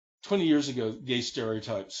20 years ago, gay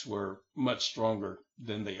stereotypes were much stronger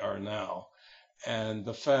than they are now. And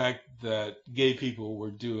the fact that gay people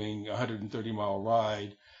were doing a 130-mile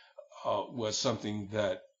ride was something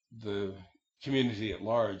that the community at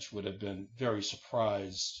large would have been very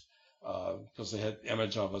surprised because they had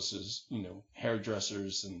image of us as,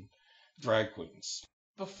 hairdressers and drag queens.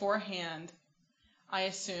 Beforehand, I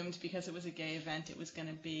assumed because it was a gay event, it was going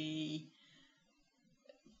to be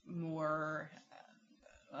more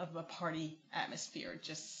of a party atmosphere.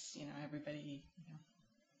 Just, everybody,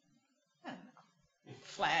 I don't know,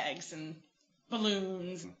 flags and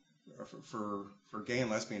balloons. For gay and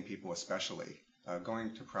lesbian people especially,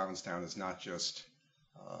 going to Provincetown is not just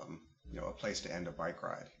a place to end a bike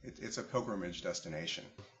ride. It's a pilgrimage destination.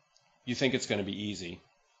 You think it's going to be easy,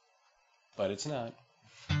 but it's not.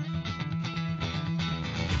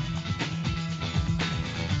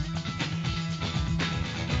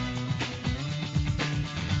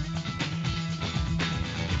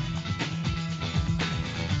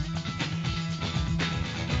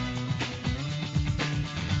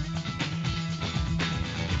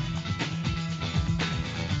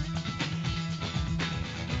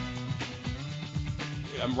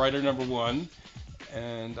 I'm rider number one,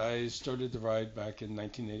 and I started the ride back in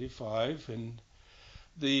 1985. And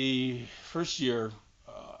the first year,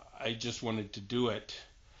 I just wanted to do it,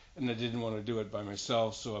 and I didn't want to do it by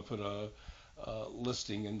myself, so I put a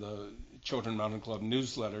listing in the Children Mountain Club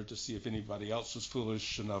newsletter to see if anybody else was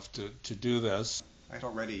foolish enough to do this. I'd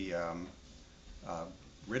already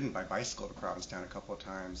ridden by bicycle to Provincetown a couple of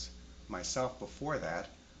times myself before that,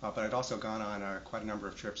 but I'd also gone on quite a number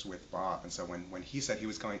of trips with Bob, and so when he said he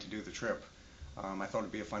was going to do the trip, I thought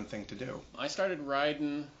it'd be a fun thing to do. I started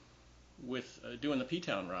riding with doing the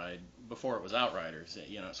P-Town ride before it was Outriders.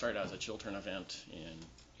 It started out as a Chiltern event in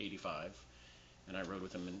 '85, and I rode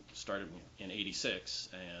with him and started in '86,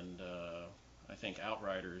 and I think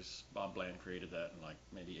Outriders, Bob Bland created that in like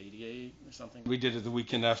maybe '88 or something. We did it the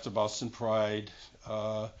weekend after Boston Pride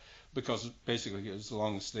because basically it was the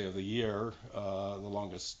longest day of the year,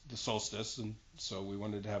 the solstice, and so we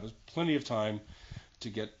wanted to have plenty of time to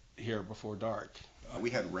get here before dark.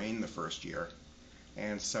 We had rain the first year,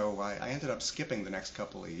 and so I ended up skipping the next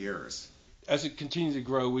couple of years. As it continued to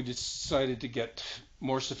grow, we decided to get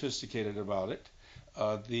more sophisticated about it.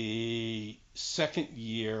 The second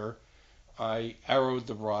year, I arrowed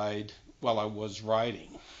the ride while I was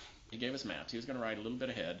riding. He gave us maps. He was going to ride a little bit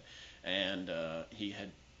ahead, and he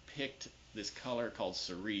had picked this color called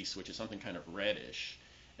cerise, which is something kind of reddish,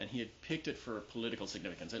 and he had picked it for political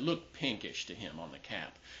significance. It looked pinkish to him on the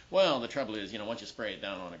cap. Well, the trouble is, once you spray it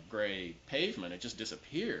down on a gray pavement, it just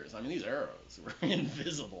disappears. I mean, these arrows were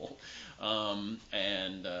invisible.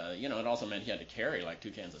 It also meant he had to carry like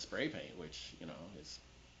 2 cans of spray paint, which,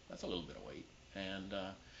 that's a little bit of weight. And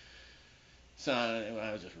so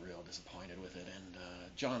I was just real disappointed with it. And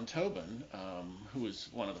John Tobin, who was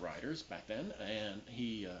one of the riders back then, and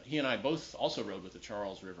he and I both also rode with the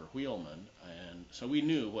Charles River Wheelmen, and so we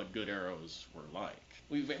knew what good arrows were like.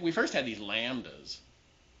 We first had these lambdas,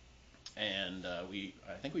 and I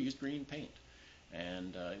think we used green paint,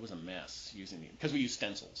 and it was a mess because we used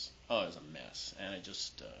stencils. Oh, it was a mess, and it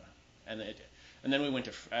just and then we went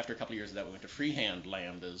to, after a couple of years of that, we went to freehand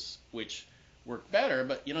lambdas, which work better,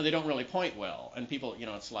 but they don't really point well, and people,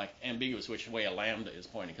 it's like ambiguous which way a lambda is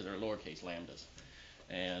pointing because they're lowercase lambdas,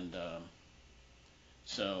 and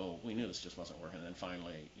so we knew this just wasn't working. And then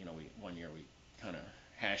finally, one year we kind of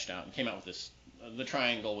hashed out and came out with this, the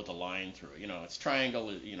triangle with the line through it. It's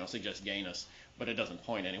triangle, suggests gayness, but it doesn't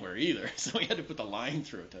point anywhere either, so we had to put the line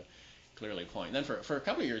through it to clearly point. And then for a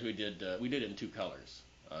couple of years we did it in 2 colors,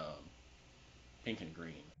 pink and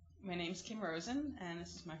green. My name's Kim Rosen, and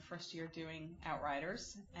this is my first year doing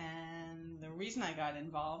Outriders. And the reason I got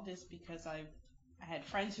involved is because I had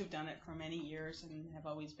friends who've done it for many years and have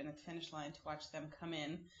always been at the finish line to watch them come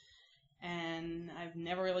in. And I've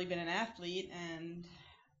never really been an athlete and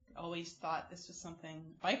always thought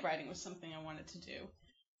bike riding was something I wanted to do.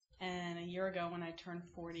 And a year ago when I turned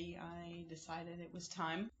 40, I decided it was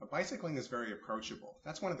time. Bicycling is very approachable.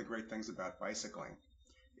 That's one of the great things about bicycling.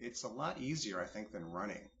 It's a lot easier, I think, than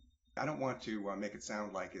running. I don't want to make it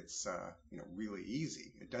sound like it's really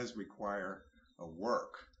easy. It does require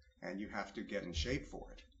work, and you have to get in shape for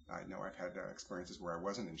it. I know I've had experiences where I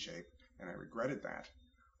wasn't in shape, and I regretted that.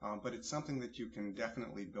 But it's something that you can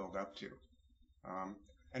definitely build up to.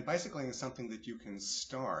 And bicycling is something that you can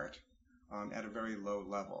start at a very low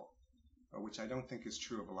level, which I don't think is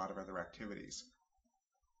true of a lot of other activities.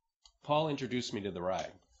 Paul introduced me to the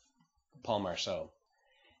ride, Paul Marceau.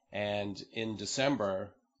 And in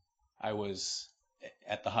December, I was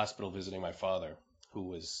at the hospital visiting my father, who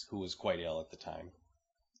was quite ill at the time.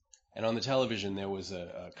 And on the television, there was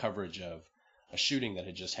a coverage of a shooting that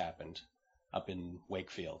had just happened up in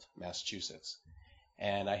Wakefield, Massachusetts.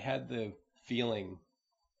 And I had the feeling,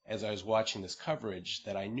 as I was watching this coverage,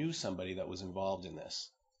 that I knew somebody that was involved in this.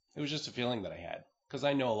 It was just a feeling that I had, because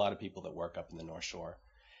I know a lot of people that work up in the North Shore.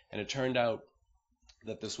 And it turned out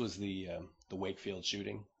that this was the Wakefield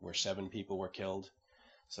shooting, where 7 people were killed.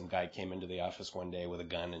 Some guy came into the office one day with a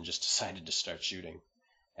gun and just decided to start shooting.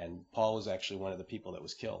 And Paul was actually one of the people that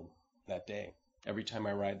was killed that day. Every time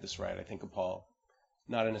I ride this ride, I think of Paul,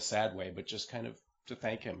 not in a sad way, but just kind of to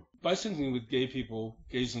thank him. Bicycling with gay people,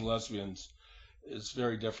 gays and lesbians, is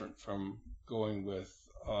very different from going with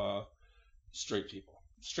straight people.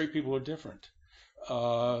 Straight people are different.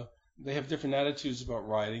 They have different attitudes about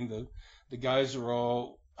riding. The guys are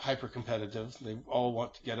all hyper competitive. They all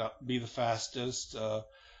want to get up, be the fastest.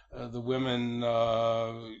 The women,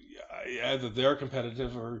 either they're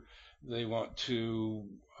competitive or they want to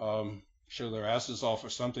show their asses off or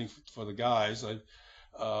something for the guys.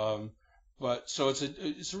 But so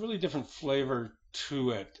it's a really different flavor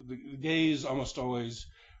to it. The gays almost always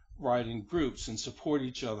ride in groups and support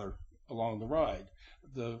each other along the ride.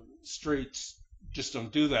 The straights just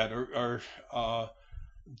don't do that, or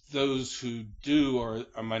those who do are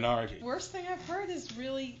a minority. Worst thing I've heard is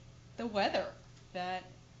really the weather. That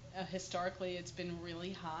historically it's been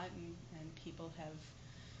really hot, and people have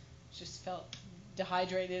just felt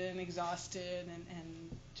dehydrated and exhausted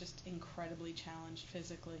and just incredibly challenged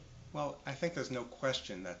physically. Well, I think there's no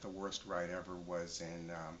question that the worst ride ever was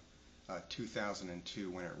in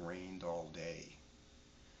 2002 when it rained all day,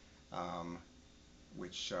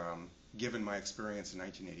 which, given my experience in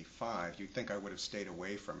 1985, you'd think I would have stayed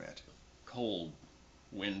away from it. Cold,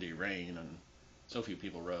 windy rain, and so few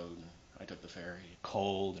people rode. I took the ferry.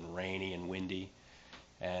 Cold and rainy and windy.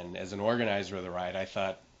 And as an organizer of the ride, I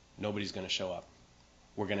thought, nobody's going to show up.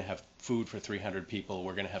 We're going to have food for 300 people.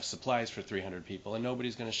 We're going to have supplies for 300 people, and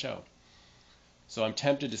nobody's going to show. So I'm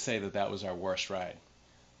tempted to say that that was our worst ride.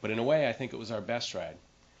 But in a way, I think it was our best ride,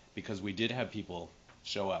 because we did have people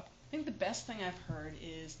show up. I think the best thing I've heard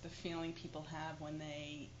is the feeling people have when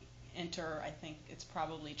they enter, I think it's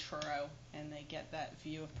probably Truro, and they get that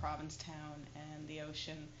view of Provincetown and the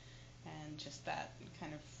ocean, and just that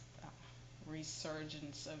kind of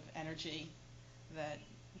resurgence of energy that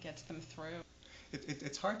gets them through.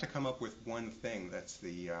 It's hard to come up with one thing that's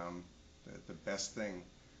the best thing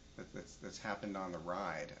that's happened on the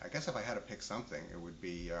ride. I guess if I had to pick something, it would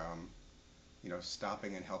be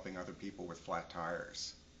stopping and helping other people with flat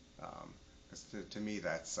tires. Because to me,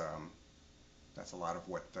 that's a lot of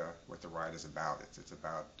what the ride is about. It's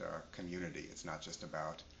about community. It's not just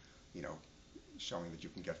about showing that you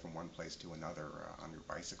can get from one place to another on your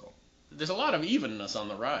bicycle. There's a lot of evenness on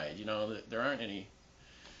the ride. There aren't any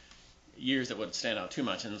years that would stand out too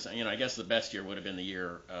much, and I guess the best year would have been the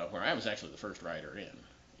year where I was actually the first rider in.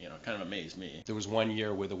 It kind of amazed me. There was one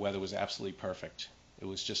year where the weather was absolutely perfect. It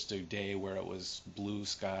was just a day where it was blue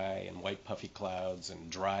sky and white puffy clouds and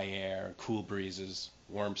dry air, cool breezes,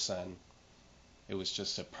 warm sun. It was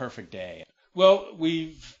just a perfect day. Well,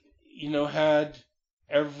 we've had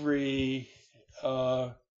every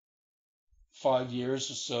 5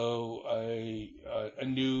 years or so a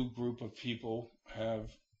new group of people have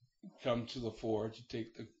come to the fore to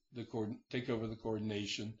take over the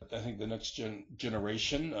coordination. I think the next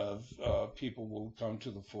generation of people will come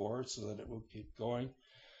to the fore so that it will keep going.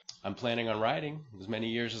 I'm planning on riding as many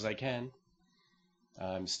years as I can.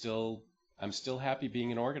 I'm still happy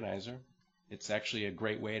being an organizer. It's actually a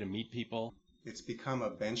great way to meet people. It's become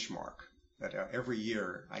a benchmark that every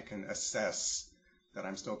year I can assess that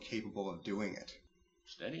I'm still capable of doing it.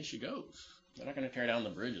 Steady as she goes. They're not going to tear down the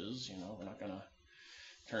bridges, We're not going to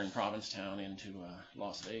turn Provincetown into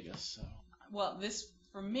Las Vegas. So. Well, this,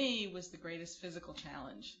 for me, was the greatest physical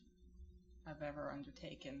challenge I've ever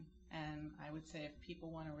undertaken. And I would say if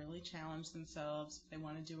people want to really challenge themselves, if they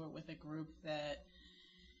want to do it with a group that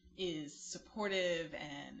is supportive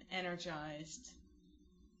and energized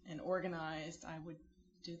and organized, I would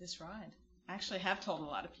do this ride. I actually have told a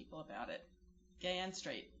lot of people about it, gay and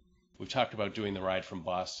straight. We've talked about doing the ride from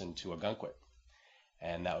Boston to Ogunquit,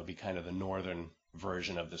 and that would be kind of the northern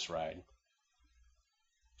version of this ride.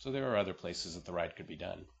 So there are other places that the ride could be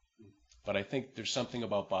done. But I think there's something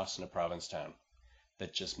about Boston to Provincetown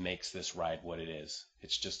that just makes this ride what it is.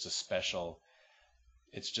 It's just a special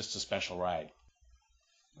ride.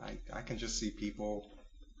 I can just see people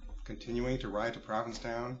continuing to ride to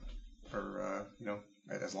Provincetown for,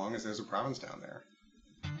 as long as there's a Provincetown there.